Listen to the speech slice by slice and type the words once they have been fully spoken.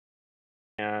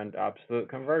and absolute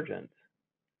convergence.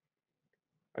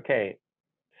 Okay,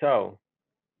 so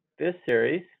this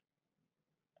series,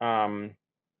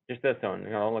 just this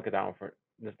one, I'll look at that one for,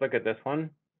 let's look at this one,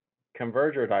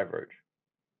 converge or diverge?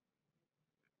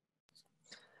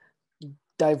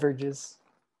 Diverges.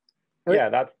 Yeah,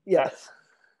 that's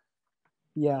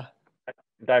yeah.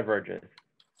 Diverges,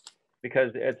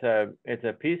 because it's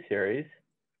a P series,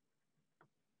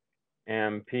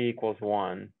 and P equals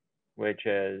 1, which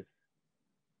is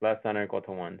less than or equal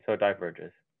to 1, so it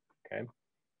diverges. Okay.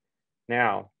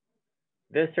 Now,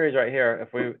 this series right here,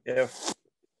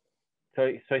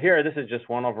 so here this is just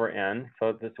 1 over n,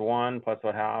 so it's 1 plus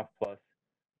a half plus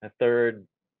a third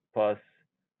plus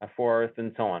a fourth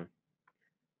and so on.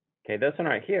 Okay, this one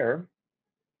right here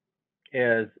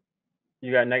is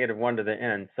you got -1 to the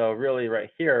n. So really right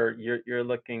here, you're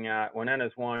looking at when n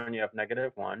is 1, you have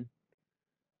 -1,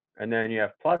 and then you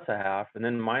have plus a half, and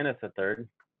then minus a third,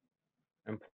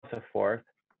 and plus a fourth,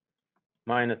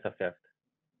 minus a fifth.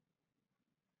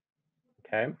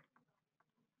 Okay,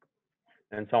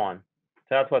 and so on.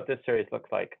 So that's what this series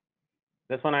looks like.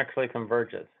 This one actually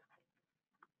converges.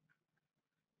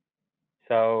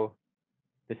 So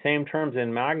the same terms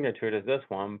in magnitude as this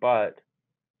one, but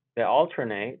they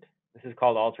alternate. This is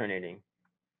called alternating.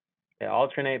 They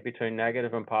alternate between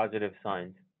negative and positive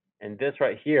signs. And this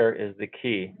right here is the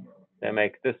key that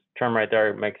makes this term right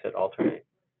there makes it alternate.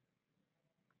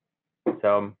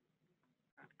 So,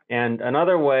 and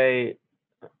another way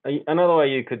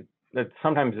you could, that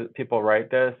sometimes people write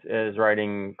this is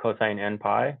writing cosine n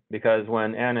pi, because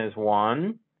when n is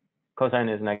 1, cosine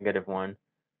is -1,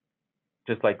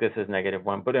 just like this is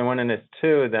 -1. But then when n is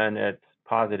 2, then it's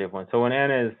 +1. So when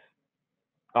n is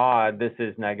odd, this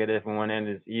is negative, and when n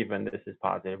is even, this is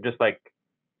positive, just like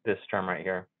this term right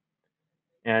here.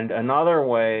 And another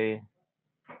way,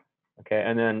 okay,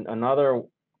 and then another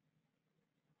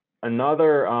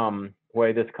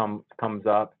way this comes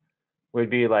up would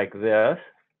be like this,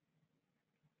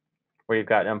 where you've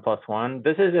got n plus 1.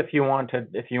 This is if you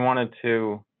wanted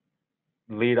to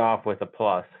lead off with a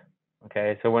plus.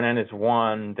 Okay, so when n is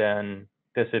 1, then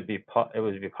this would be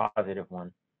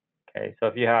 +1. Okay, so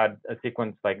if you had a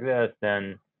sequence like this,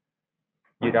 then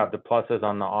you'd have the pluses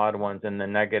on the odd ones and the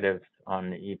negatives on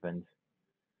the evens.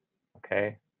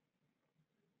 Okay,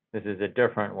 this is a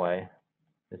different way.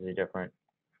 This is different.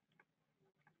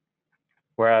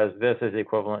 Whereas this is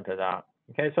equivalent to that.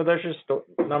 Okay, so there's just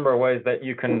a number of ways that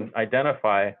you can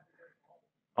identify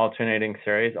alternating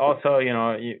series. Also,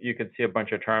 you could see a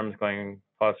bunch of terms going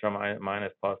plus or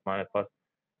minus, plus, minus, plus.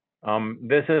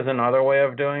 This is another way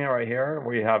of doing it right here.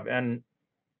 We have n,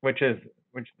 which is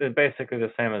basically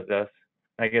the same as this,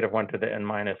 -1 to the n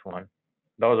minus 1.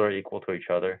 Those are equal to each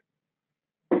other.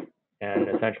 And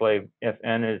essentially, if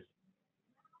n is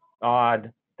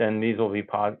odd, then these will be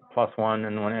 +1,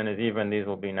 and when n is even, these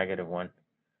will be -1.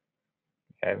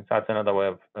 Okay, so that's another way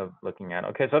of looking at it.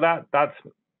 Okay, so that's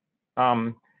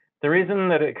the reason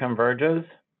that it converges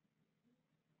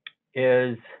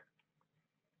is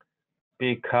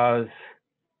because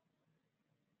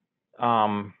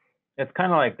it's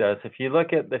kind of like this. If you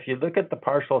look at the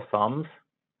partial sums,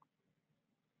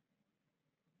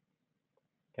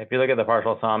 if you look at the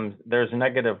partial sums, there's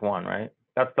 -1, right?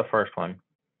 That's the first one.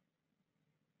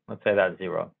 Let's say that's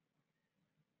 0.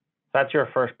 That's your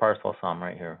first partial sum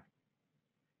right here.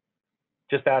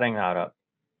 Just adding that up.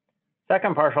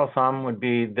 Second partial sum would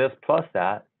be this plus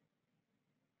that.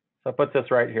 So it puts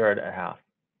this right here at a half.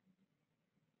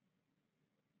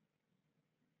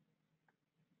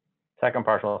 Second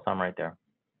partial sum right there.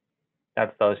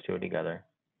 That's those two together.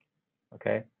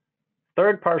 Okay.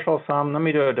 Third partial sum, let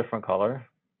me do a different color.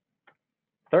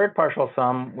 Third partial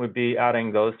sum would be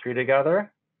adding those three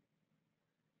together.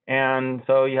 And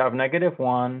so you have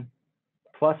 -1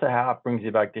 plus a half brings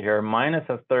you back to here, minus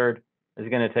a third is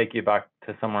going to take you back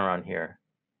to somewhere around here.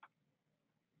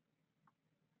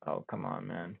 Oh, come on,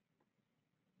 man.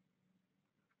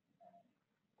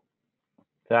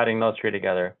 So adding those three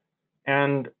together.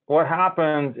 And what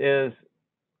happens is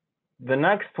the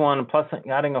next one plus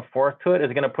adding a fourth to it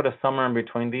is going to put us somewhere in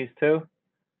between these two.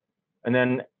 And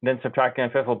then subtracting a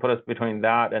fifth will put us between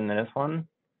that and this one.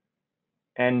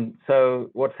 And so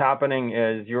what's happening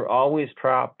is you're always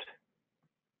trapped.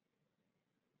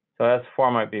 So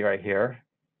S4 might be right here.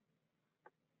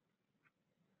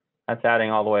 That's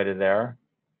adding all the way to there.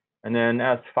 And then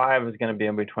S5 is going to be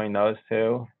in between those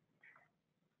two.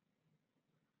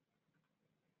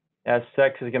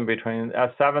 S6 is going to be between,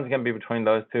 S7 is going to be between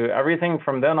those two. Everything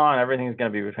from then on, everything is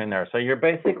going to be between there. So you're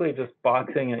basically just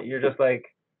boxing it. You're just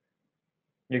like,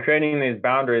 you're creating these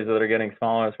boundaries that are getting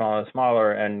smaller and smaller and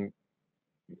smaller and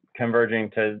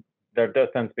converging to the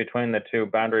distance between the two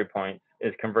boundary points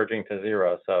is converging to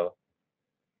 0. So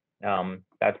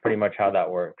that's pretty much how that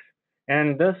works.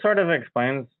 And this sort of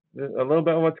explains a little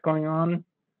bit of what's going on.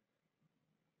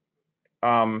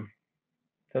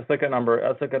 Let's look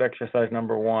at exercise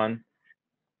number 1.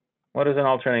 What is an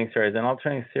alternating series? An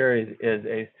alternating series is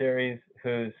a series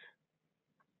whose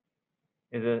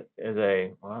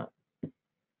what?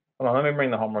 Hold on, let me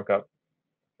bring the homework up.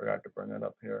 Forgot to bring it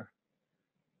up here.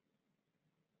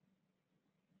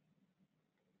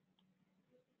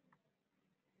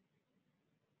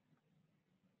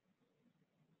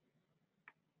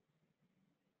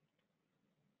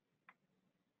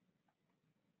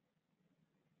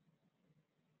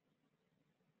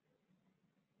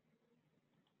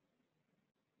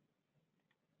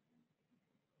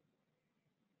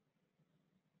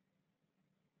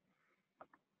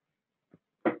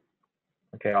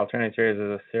 Okay, alternating series is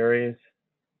a series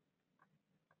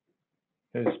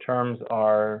whose terms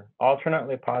are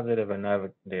alternately positive and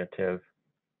negative.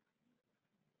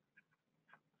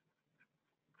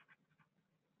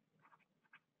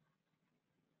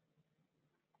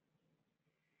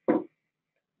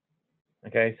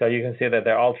 Okay, so you can see that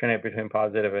they alternate between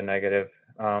positive and negative.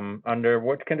 Under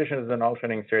which conditions does an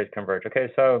alternating series converge?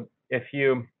 Okay, so if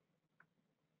your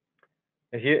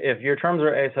terms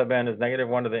are a sub n is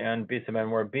 -1 to the n b sub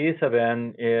n, where b sub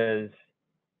n is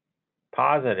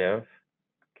positive.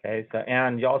 Okay, so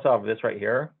and you also have this right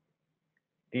here.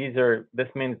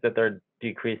 This means that they're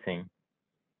decreasing.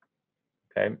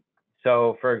 Okay,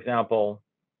 so for example,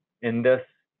 in this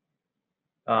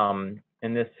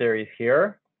series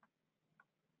here,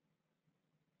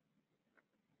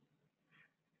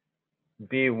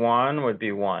 B1 would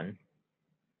be 1,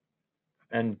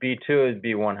 and B2 is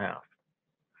B1/2,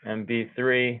 and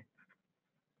B3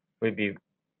 would be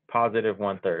positive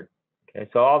 1/3. Okay,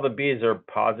 so all the B's are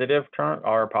positive,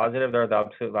 they're the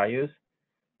absolute values.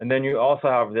 And then you also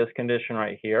have this condition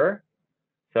right here.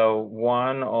 So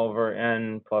 1 over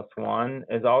n plus 1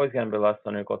 is always going to be less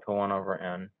than or equal to 1 over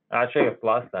n. Actually, it's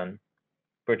less than,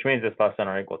 which means it's less than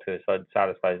or equal to, so it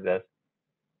satisfies this.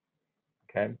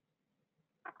 Okay.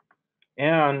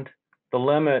 And the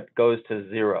limit goes to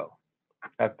 0.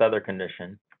 That's the other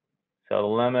condition. So the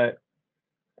limit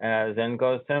as n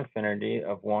goes to infinity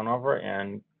of 1 over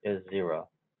n is 0.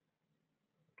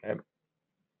 Okay.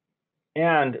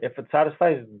 And if it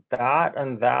satisfies that,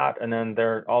 and then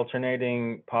they're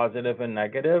alternating positive and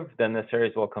negative, then the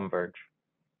series will converge.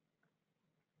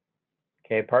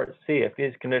 Okay, part C, if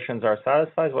these conditions are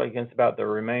satisfied, what you can say about the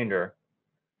remainder?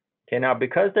 Okay, now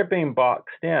because they're being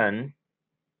boxed in,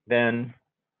 then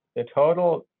the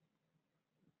total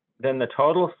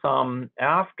sum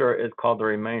after is called the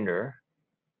remainder.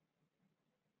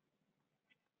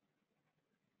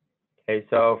 Okay,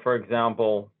 so for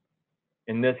example,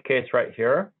 in this case right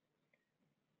here,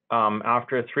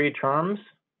 after 3 terms,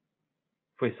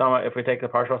 if we take the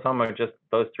partial sum of just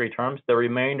those 3 terms, the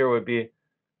remainder would be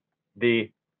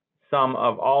the sum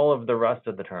of all of the rest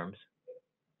of the terms,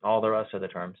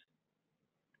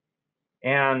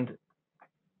 And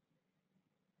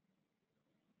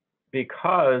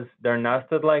because they're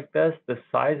nested like this, the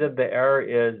size of the error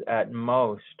is at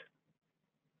most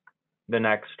the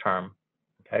next term.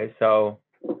 Okay, so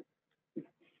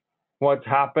what's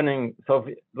happening, so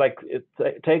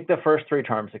take the first 3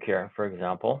 terms here, for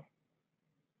example.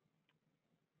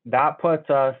 That puts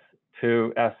us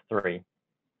to S3.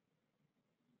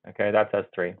 Okay, that's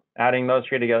S3. Adding those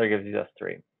 3 together gives you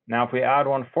S3. Now, if we add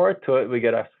 1/4 to it, we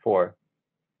get S4.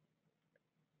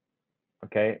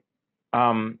 Okay.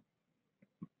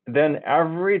 Then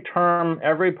every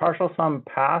partial sum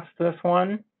past this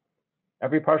one,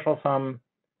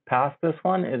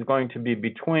 is going to be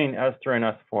between S3 and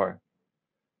S4.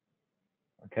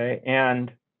 Okay,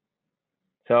 and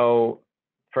so,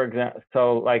 for example,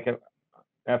 so like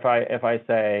if I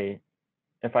say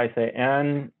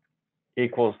n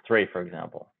equals 3, for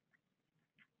example,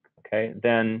 okay,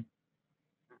 then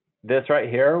this right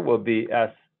here will be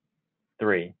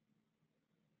S3.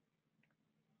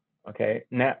 Okay,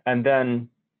 now, and then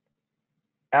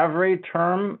every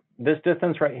term, this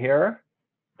distance right here,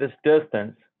 this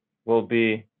distance will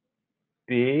be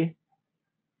b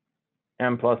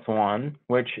n plus 1,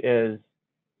 which is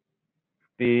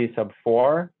b sub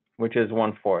 4, which is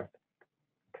 1/4.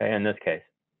 Okay, in this case,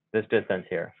 this distance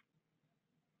here,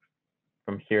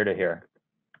 from here to here,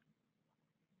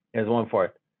 is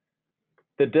 1/4.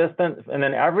 The distance, and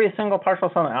then every single partial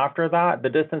sum after that, the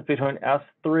distance between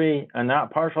S3 and that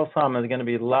partial sum is going to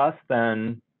be less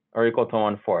than or equal to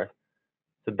 1/4.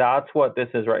 So that's what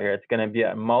this is right here. It's going to be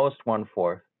at most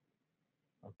 1/4.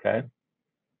 Okay.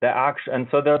 and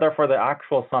so therefore the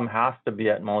actual sum has to be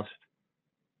at most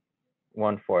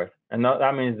 1/4, and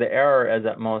that means the error is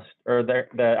at most, or the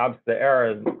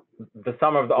error is the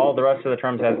sum of all the rest of the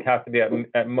terms has to be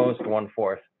at most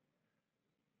 1/4.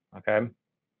 Okay,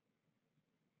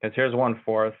 because here's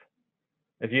 1/4.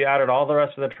 If you added all the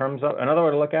rest of the terms up, another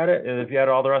way to look at it is if you add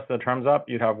all the rest of the terms up,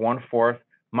 you'd have 1/4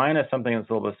 minus something that's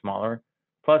a little bit smaller,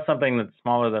 plus something that's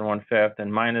smaller than 1/5,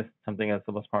 and minus something that's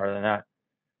a little smaller than that.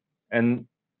 And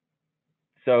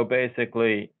so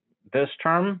basically, this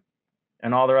term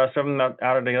and all the rest of them that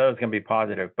added together is going to be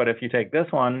positive. But if you take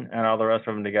this one and all the rest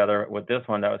of them together with this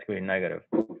one, that was going to be negative.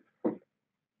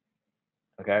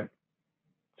 Okay,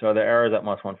 so the error is at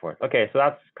most 1/4. Okay, so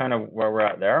that's kind of where we're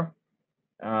at there.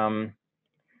 So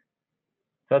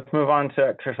let's move on to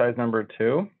exercise number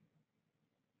 2.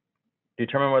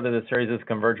 Determine whether the series is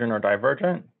convergent or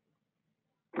divergent.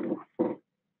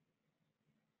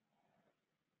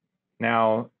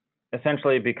 Now,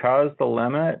 essentially, because the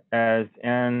limit as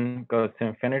n goes to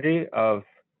infinity of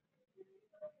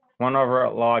 1 over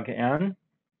log n,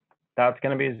 that's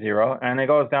going to be 0, and it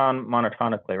goes down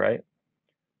monotonically, right?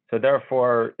 So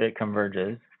therefore, it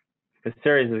converges. The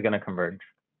series is going to converge.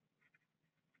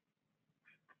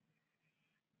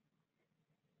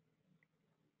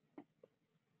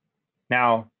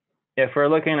 Now, if we're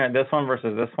looking at this one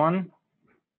versus this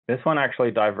one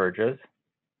actually diverges.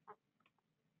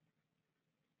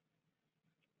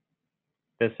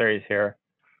 This series here,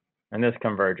 and this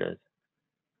converges.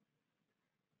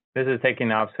 This is taking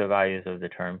the absolute values of the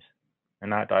terms,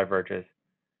 and that diverges.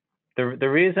 The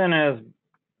reason is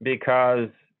because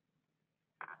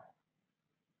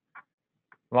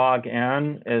log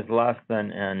n is less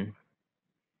than n.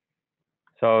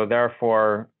 So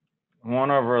therefore,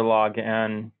 1 over log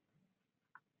n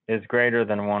is greater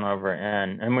than 1 over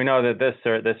n. And we know that the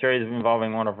series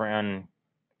involving 1 over n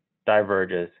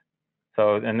diverges.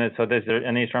 So, and these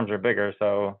terms are bigger,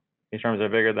 so these terms are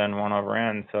bigger than 1 over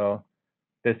n, so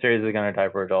this series is going to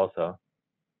diverge also.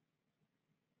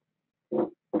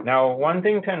 Now, one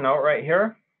thing to note right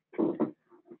here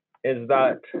is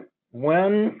that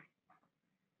when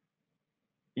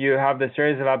you have the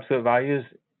series of absolute values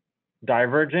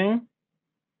diverging,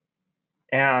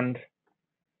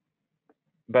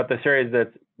 but the series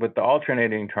that's with the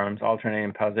alternating terms,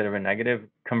 alternating positive and negative,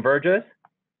 converges,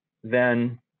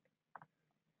 then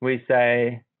we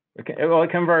say, well, it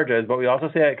converges, but we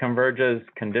also say it converges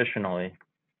conditionally.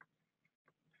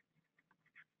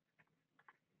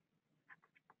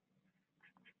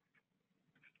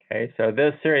 Okay, so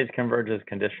this series converges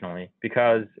conditionally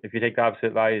because if you take the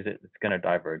opposite values, it's going to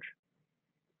diverge.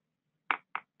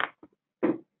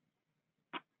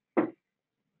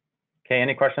 Okay,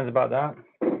 any questions about that?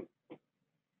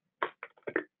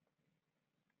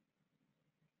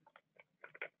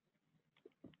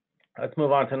 Let's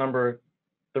move on to number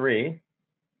 3.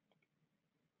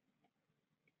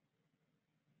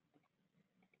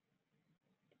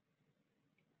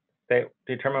 They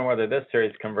determine whether this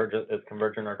series is convergent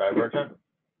or divergent.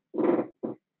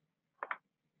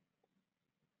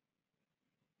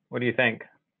 What do you think?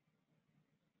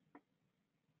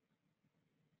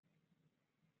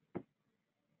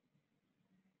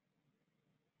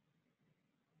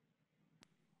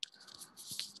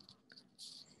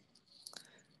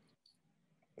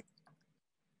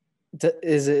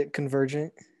 Is it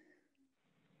convergent?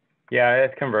 Yeah,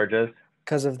 it converges.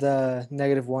 Because of the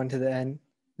 -1 to the n?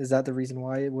 Is that the reason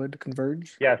why it would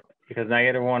converge? Yes, because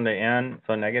 -1 to n,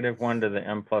 so -1 to the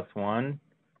n plus 1.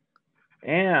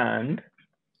 And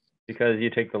because you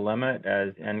take the limit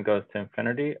as n goes to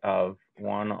infinity of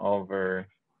 1 over,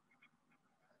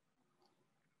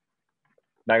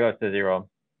 that goes to 0.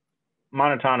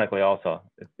 Monotonically also,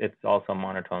 it's also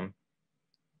monotone.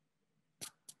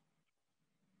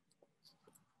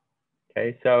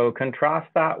 Okay, so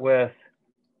contrast that with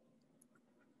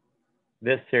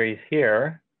this series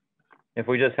here. If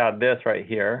we just had this right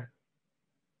here,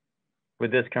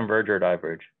 would this converge or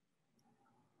diverge?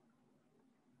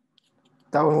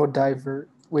 That one would divert.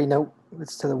 Wait, no,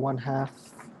 it's to the 1/2.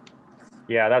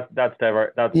 Yeah, that's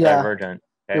divergent.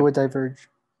 Okay. It would diverge.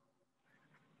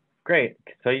 Great.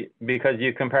 So because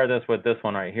you compare this with this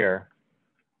one right here,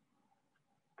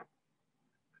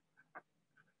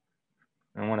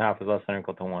 and 1/2 is less than or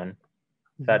equal to 1,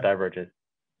 that diverges.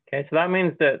 Okay, so that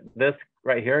means that this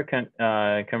right here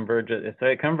converges. So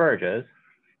it converges,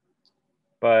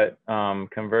 but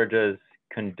converges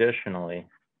conditionally.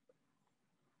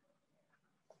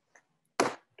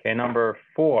 Okay, number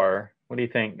 4. What do you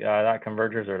think? That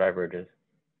converges or diverges?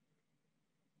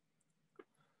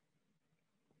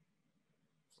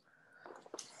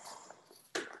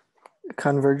 It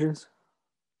converges.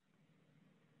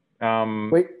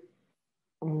 Wait.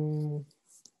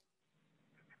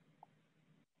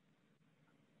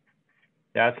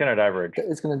 Yeah, it's going to diverge.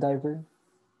 It's going to diverge.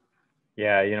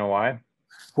 Yeah, you know why?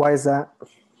 Why is that?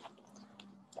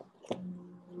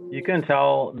 You can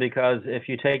tell because if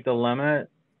you take the limit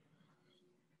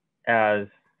as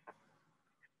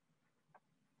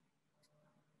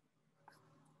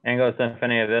n goes to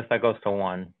infinity of this, that goes to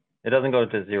 1. It doesn't go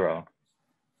to 0.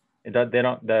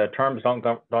 The terms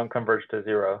don't converge to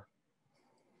 0.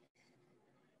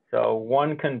 So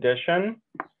one condition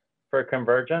for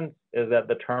convergence is that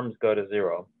the terms go to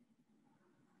 0.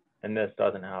 And this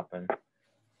doesn't happen.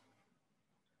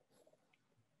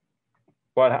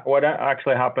 What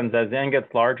actually happens as n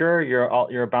gets larger,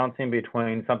 you're bouncing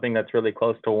between something that's really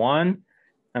close to 1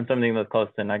 and something that's close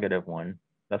to -1.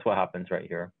 That's what happens right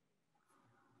here.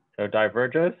 So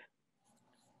diverges.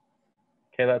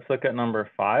 Okay, let's look at number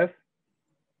 5.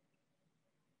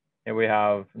 Here we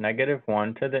have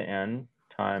 -1 to the n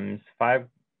times 5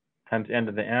 times n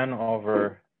to the n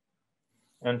over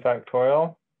n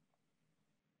factorial.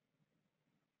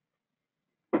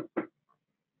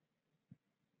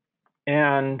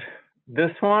 And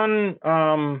this one,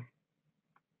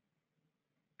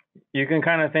 you can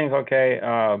kind of think, okay,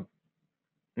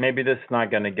 maybe this is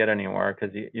not going to get anywhere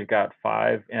because you've got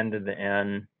 5 n to the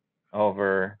n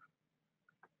over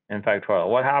n factorial.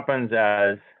 What happens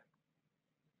as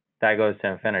that goes to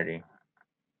infinity?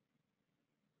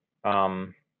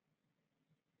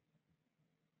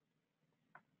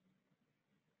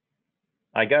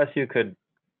 I guess you could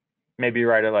maybe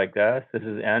write it like this. This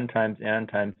is n times n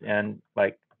times n,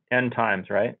 like n times,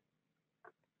 right?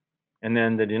 And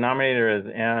then the denominator is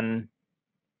n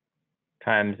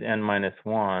times n minus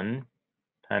 1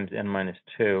 times n minus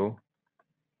 2,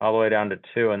 all the way down to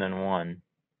 2 and then 1.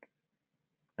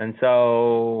 And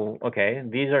so, okay,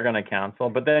 these are going to cancel,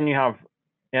 but then you have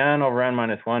n over n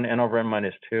minus 1, n over n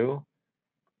minus 2,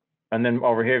 and then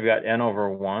over here you've got n over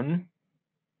 1.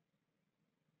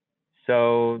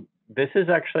 So this is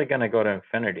actually going to go to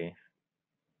infinity.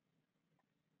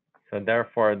 So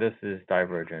therefore, this is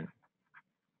divergent.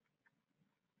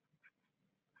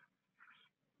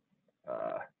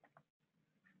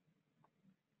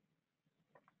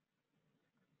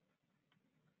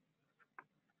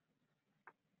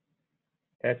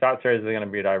 Okay, so that series is going to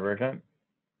be divergent.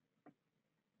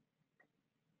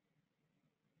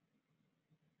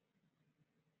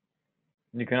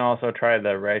 You can also try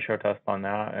the ratio test on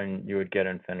that, and you would get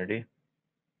infinity.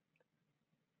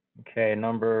 Okay,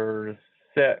 number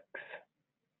 6.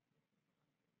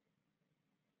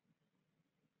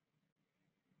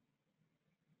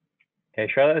 Okay,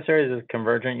 show that the series is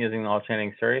convergent using the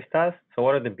alternating series test. So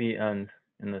what are the BNs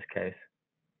in this case?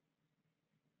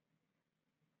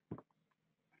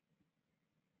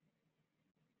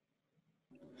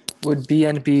 Would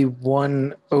Bn be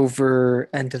 1 over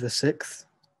n to the 6th?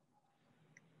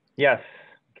 Yes.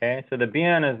 Okay, so the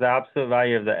Bn is the absolute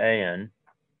value of the An,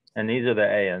 and these are the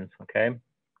Ans, okay?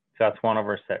 So that's 1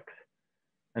 over 6.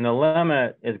 And the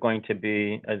limit is going to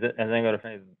be, as I go to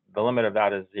finish, the limit of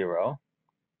that is 0,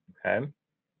 okay?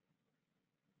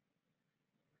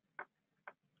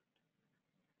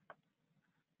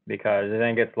 Because it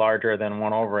then gets larger than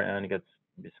 1 over n, it gets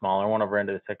smaller. 1 over n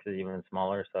to the 6 is even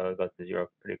smaller, so it goes to 0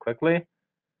 pretty quickly.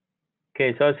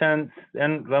 Okay, so since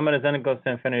n limit as n goes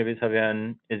to infinity sub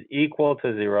n is equal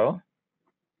to 0.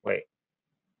 Wait,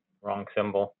 wrong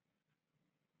symbol.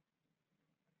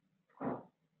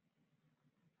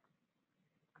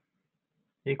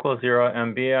 Equals 0,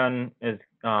 and Bn is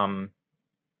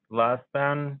less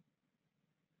than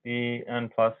Bn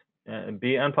plus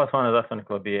 1 is less than or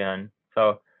equal to Bn.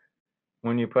 So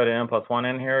when you put n plus 1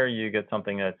 in here, you get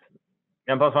something that's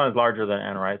n plus 1 is larger than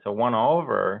n, right? So 1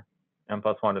 over n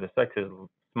plus 1 to the 6 is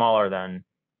smaller than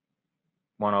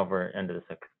 1 over n to the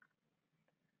 6.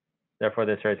 Therefore,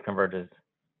 this series converges.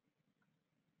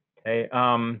 Okay.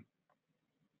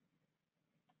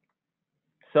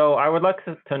 So I would like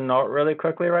to note really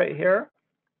quickly right here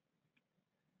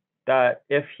that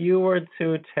if you were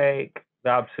to take the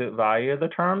absolute value of the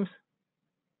terms,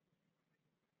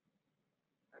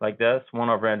 like this, 1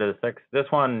 over n to the 6,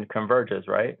 this one converges,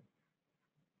 right?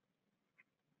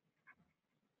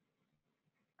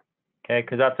 Okay,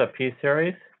 because that's a p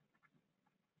series.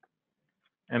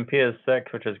 And p is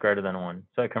 6, which is greater than 1,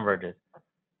 so it converges.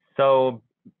 So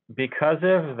because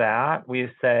of that, we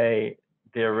say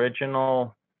the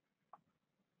original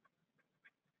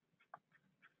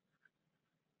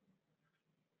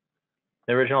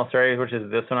series, which is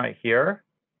this one right here,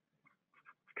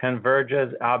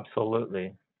 converges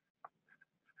absolutely.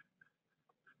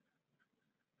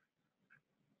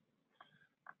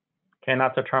 Okay, and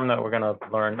that's a term that we're going to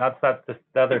learn. That's the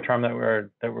other term that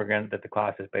the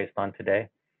class is based on today.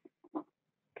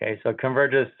 Okay, so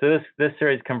converges. So this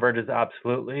series converges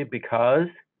absolutely because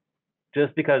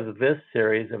just because this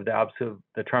series of the absolute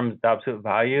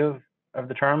value of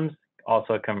the terms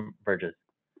also converges.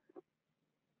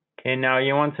 Okay, now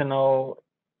you want to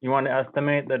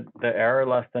estimate the error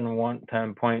less than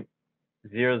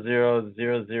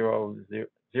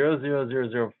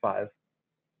 10.000000005.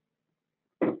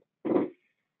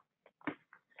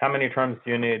 How many terms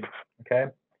do you need? Okay,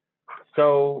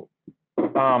 so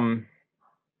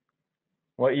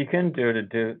what you can do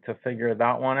to figure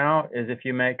that one out is if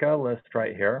you make a list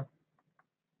right here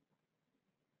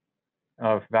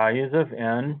of values of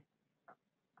n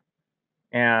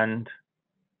and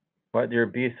what your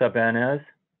b sub n is,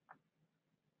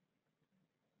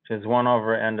 which is 1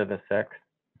 over n to the 6.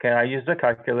 Okay, I used a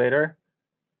calculator.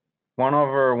 1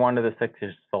 over 1 to the 6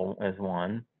 is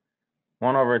 1.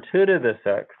 1 over 2 to the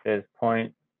 6 is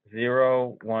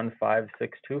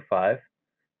 0.015625.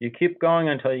 You keep going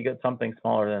until you get something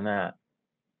smaller than that.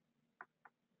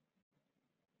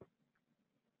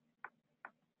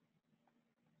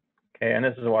 Okay, and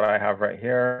this is what I have right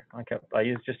here. I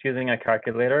use just using a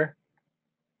calculator.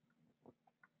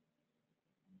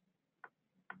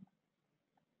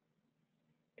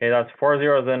 Okay, that's 4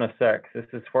 zeros and a 6. This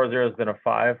is 4 zeros and a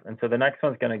 5. And so the next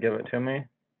one's going to give it to me.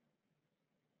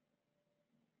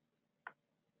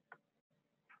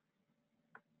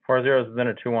 Four zeros and then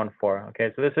a 214.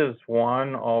 Okay, so this is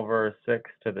 1 over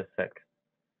 6 to the 6.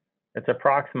 It's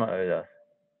approximately this.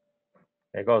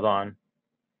 It goes on.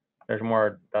 There's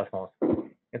more decimals.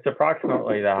 It's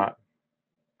approximately that.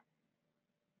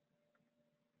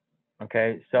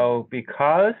 Okay, so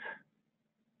because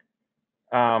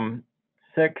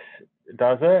 6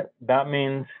 does it, that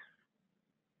means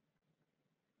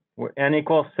n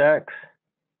equals 6.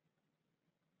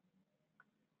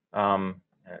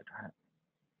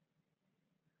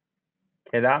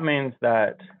 Okay, that means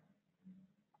that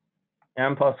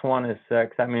n plus 1 is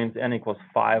 6. That means n equals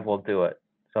 5 will do it.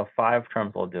 So 5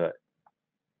 terms will do it.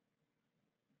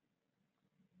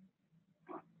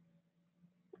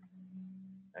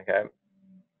 Okay.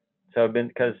 So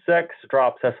because 6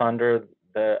 drops us under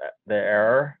the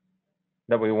error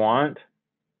that we want,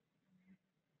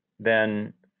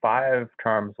 then 5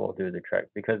 terms will do the trick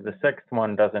because the 6th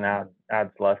one doesn't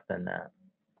adds less than that.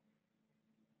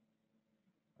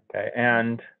 Okay,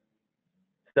 and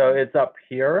so it's up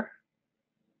here,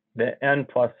 the n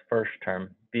plus first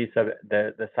term, b sub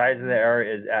the size of the error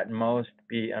is at most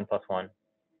b n plus 1.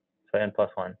 So n plus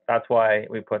 1. That's why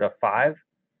we put a 5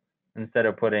 instead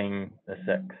of putting the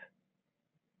 6.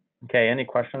 Okay, any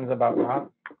questions about that?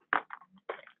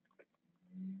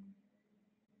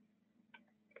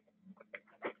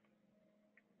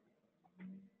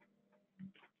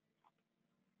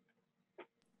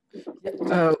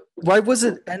 Why was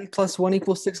it n plus 1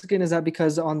 equals 6 again? Is that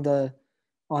because on the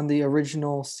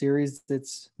original series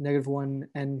it's -1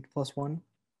 n plus 1?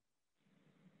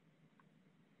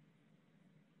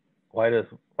 Why does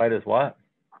what?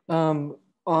 On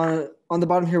the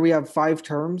bottom here we have 5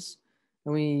 terms,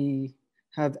 and we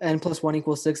have n plus 1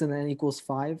 equals 6 and then n equals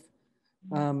 5.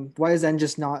 Why is n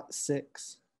just not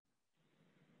 6?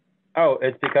 Oh,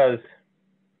 it's because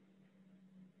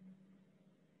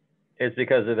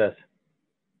of this.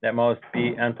 At most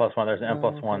b n plus 1. There's an n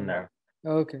plus 1 there.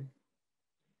 Okay.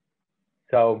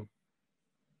 So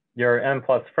your n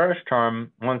plus first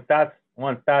term, once that's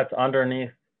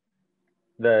underneath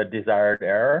the desired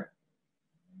error,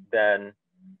 then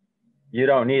you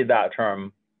don't need that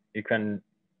term. You can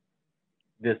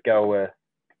just go with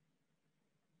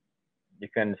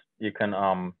just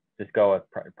go with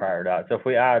prior to that. So if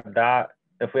we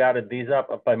added these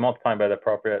up by multiplying by the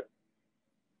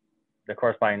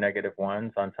corresponding negative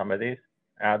ones on some of these,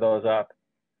 add those up,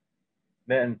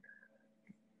 then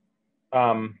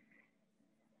as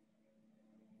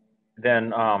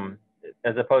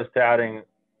opposed to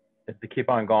keep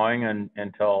on going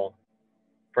until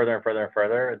further and further and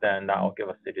further, then that will give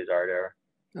us the desired error.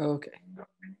 Okay.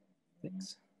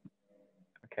 Thanks.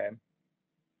 Okay.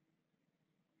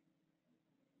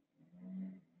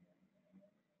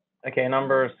 Okay,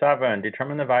 number 7,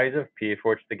 determine the values of p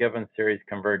for which the given series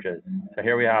converges. So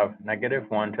here we have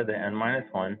 -1 to the n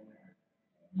minus 1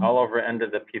 all over n to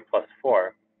the p plus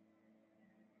 4.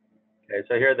 Okay,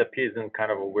 so here the p is in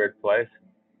kind of a weird place.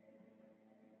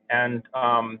 And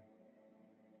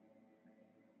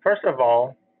first of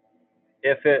all,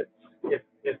 if this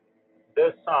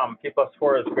p plus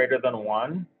 4 is greater than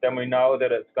 1, then we know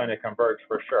that it's going to converge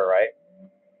for sure, right?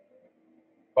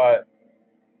 But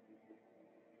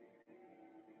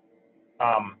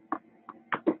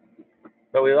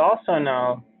But we also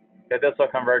know that this will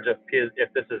converge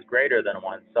if this is greater than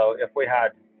 1. So if we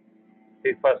had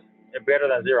p plus greater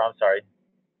than 0, I'm sorry.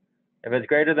 If it's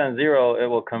greater than 0, it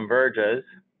will converges.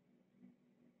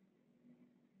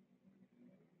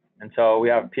 And so we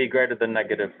have p greater than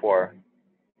 -4.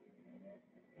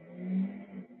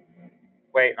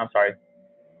 Wait, I'm sorry.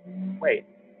 Wait.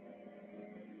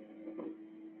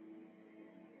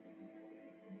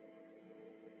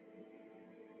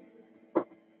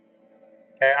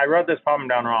 Okay, I wrote this problem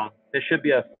down wrong. This should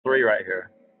be a 3 right here.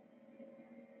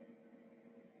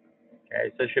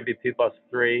 Okay, so it should be p plus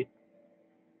 3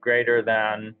 greater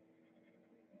than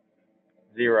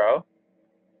 0.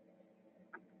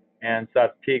 And so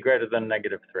that's p greater than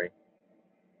 -3.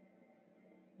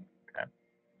 Okay,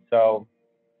 so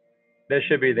this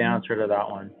should be the answer to that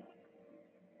one.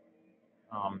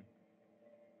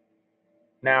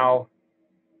 Now,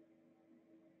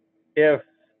 if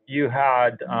you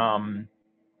had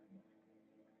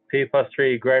p plus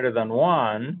 3 greater than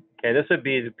 1, okay, this would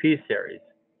be the p series.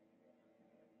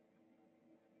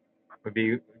 Would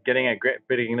be getting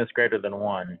this greater than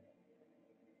 1.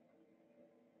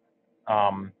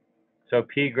 So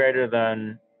p greater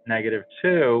than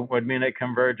 -2 would mean it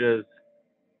converges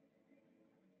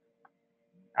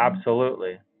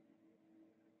absolutely.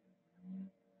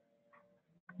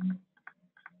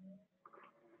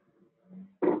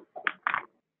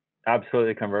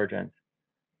 Absolutely convergent.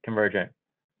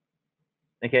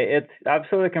 Okay, it's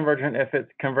absolutely convergent if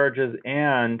it converges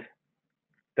and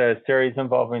the series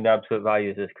involving the absolute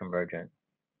values is convergent.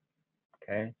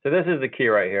 Okay, so this is the key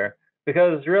right here.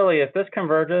 Because really, if this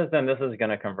converges, then this is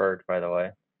going to converge, by the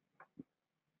way.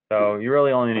 So you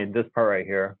really only need this part right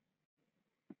here.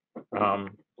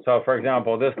 So for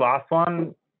example, this last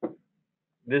one,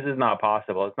 this is not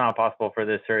possible. It's not possible for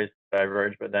this series to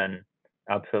diverge, but then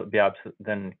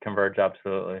then converge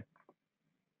absolutely.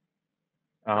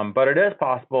 But it is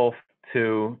possible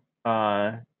to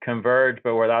converge,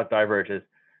 but without diverges.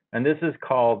 And this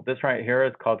right here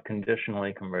is called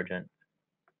conditionally convergent.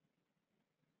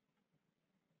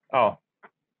 Oh,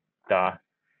 duh,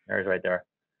 there's right there.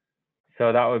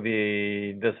 So that would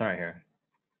be this one right here,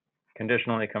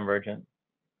 conditionally convergent.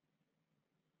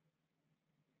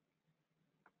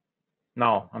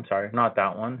 No, I'm sorry, not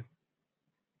that one.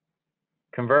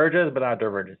 Converges, but not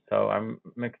diverges. So I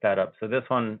mixed that up. So this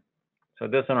one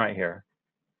right here.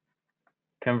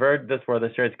 This where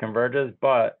the series converges,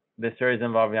 but the series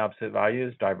involving absolute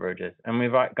values diverges. And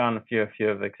we've gone a few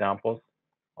of examples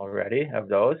already of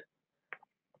those.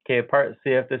 Okay, part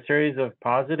C, if the series of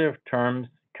positive terms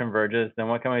converges, then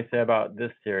what can we say about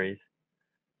this series?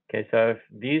 Okay, so if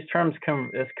these terms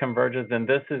this converges, then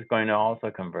this is going to also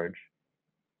converge.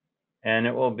 And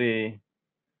it will be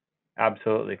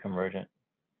absolutely convergent.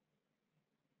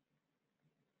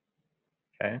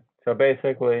 Okay, so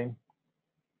basically,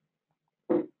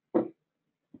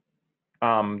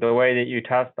 the way that you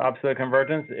test absolute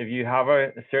convergence, if you have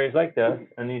a series like this,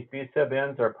 and these b sub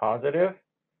n's are positive,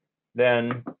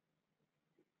 then,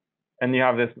 and you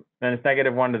have this, and it's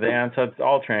 -1 to the n, so it's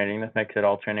alternating. This makes it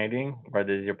alternating, where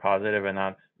these are positive, and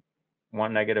that's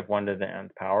 -1 to the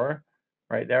nth power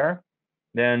right there.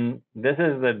 Then this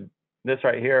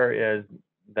right here is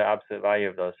the absolute value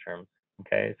of those terms.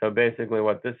 Okay, so basically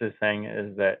what this is saying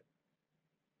is that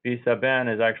b sub n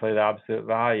is actually the absolute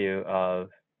value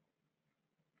of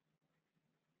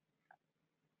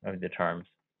the terms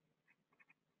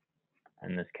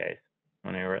in this case,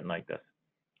 when they're written like this.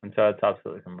 And so it's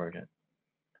absolutely convergent.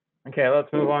 Okay,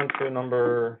 let's move on to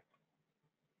number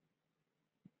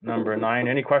 9.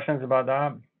 Any questions about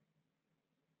that?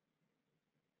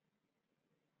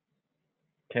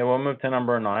 Okay, we'll move to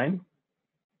number 9.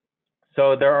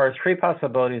 So there are 3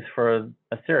 possibilities for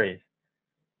a series.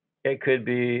 It could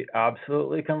be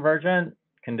absolutely convergent,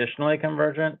 conditionally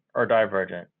convergent, or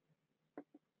divergent.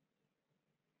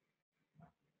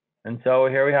 And so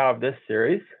here we have this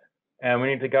series, and we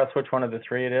need to guess which one of the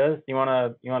 3 it is. You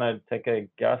wanna take a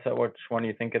guess at which one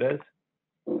you think it is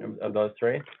of those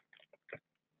 3?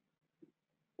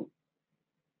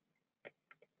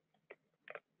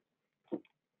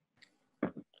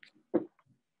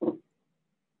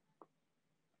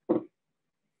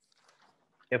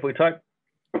 If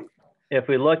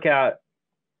we look at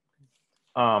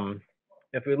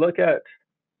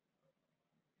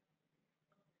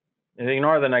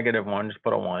ignore the -1, just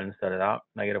put a 1 instead of that,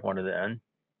 -1 to the n.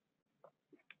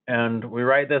 And we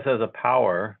write this as a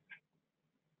power.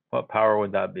 What power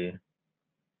would that be?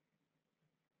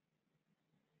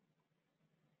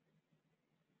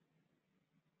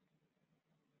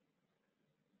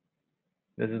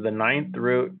 This is the 9th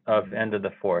root of n to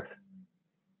the 4th.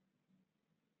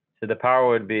 So the power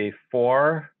would be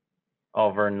 4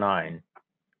 over 9.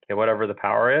 Okay, whatever the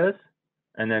power is,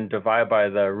 and then divide by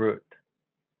the root,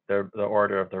 the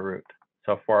order of the root.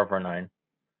 So 4 over 9.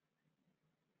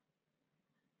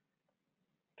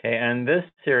 Okay, and this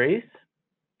series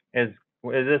is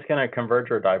this going to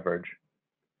converge or diverge?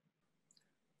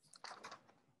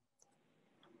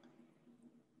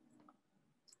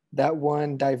 That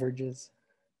one diverges.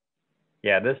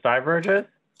 Yeah, this diverges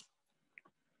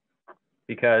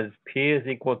because P is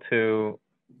equal to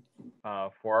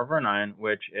 4 over 9,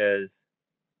 which is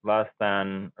less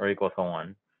than or equal to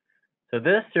 1. So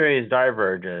this series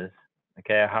diverges.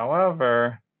 Okay,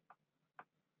 however,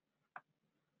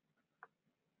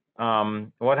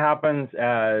 what happens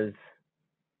as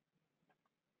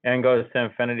n goes to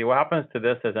infinity? What happens to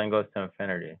this as n goes to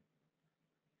infinity?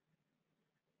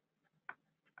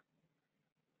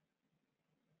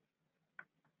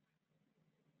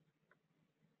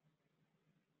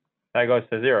 That goes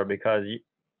to 0 because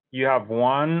you have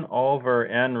 1 over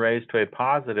n raised to a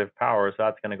positive power, so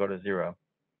that's going to go to 0.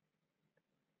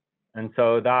 And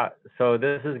so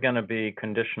this is going to be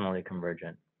conditionally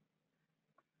convergent.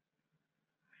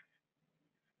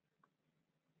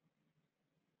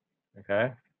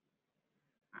 Okay.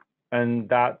 And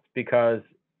that's because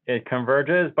it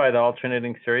converges by the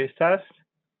alternating series test,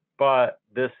 but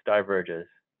this diverges.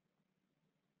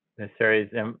 The series,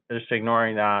 just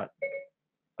ignoring that,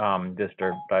 this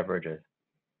diverges.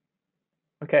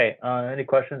 Okay, any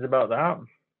questions about that?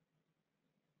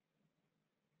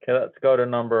 Okay, let's go to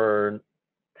number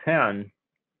 10.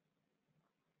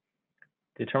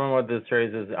 Determine whether the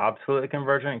series is absolutely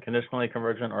convergent, conditionally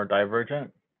convergent, or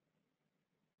divergent.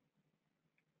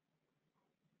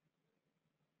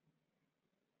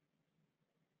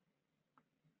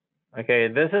 Okay,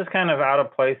 this is kind of out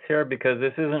of place here because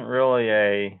this is not really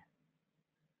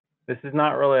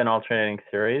an alternating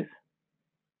series.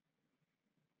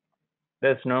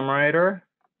 This numerator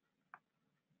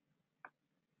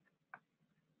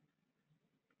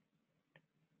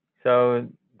so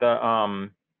the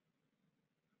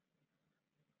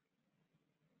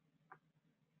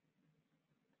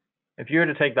if you were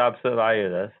to take the absolute value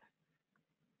of this,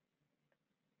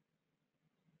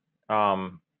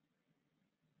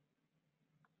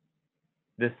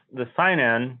 the sin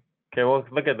n, okay, we'll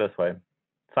look at it this way.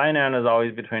 Sin n is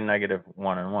always between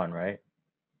 -1 and 1, right?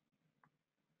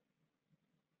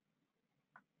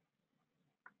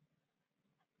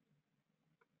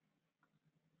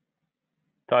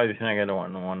 It's always between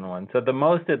 -1 and 1 and 1. So the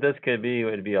most that this could be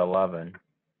would be 11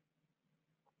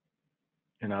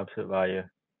 in absolute value.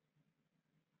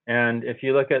 And if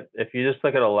you just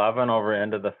look at 11 over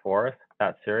into the fourth,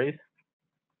 that series,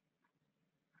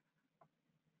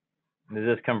 does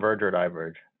this converge or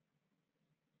diverge?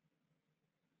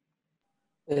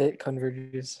 It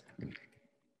converges.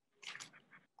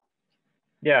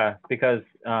 Yeah, because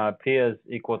P is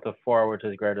equal to 4, which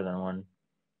is greater than 1.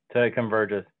 So it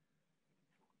converges.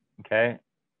 Okay,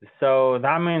 so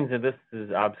that means that this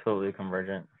is absolutely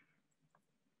convergent.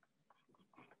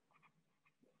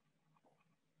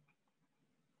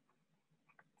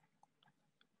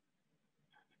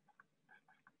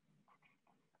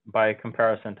 By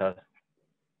comparison test.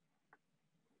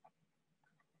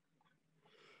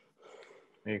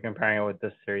 You're comparing it with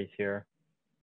this series here.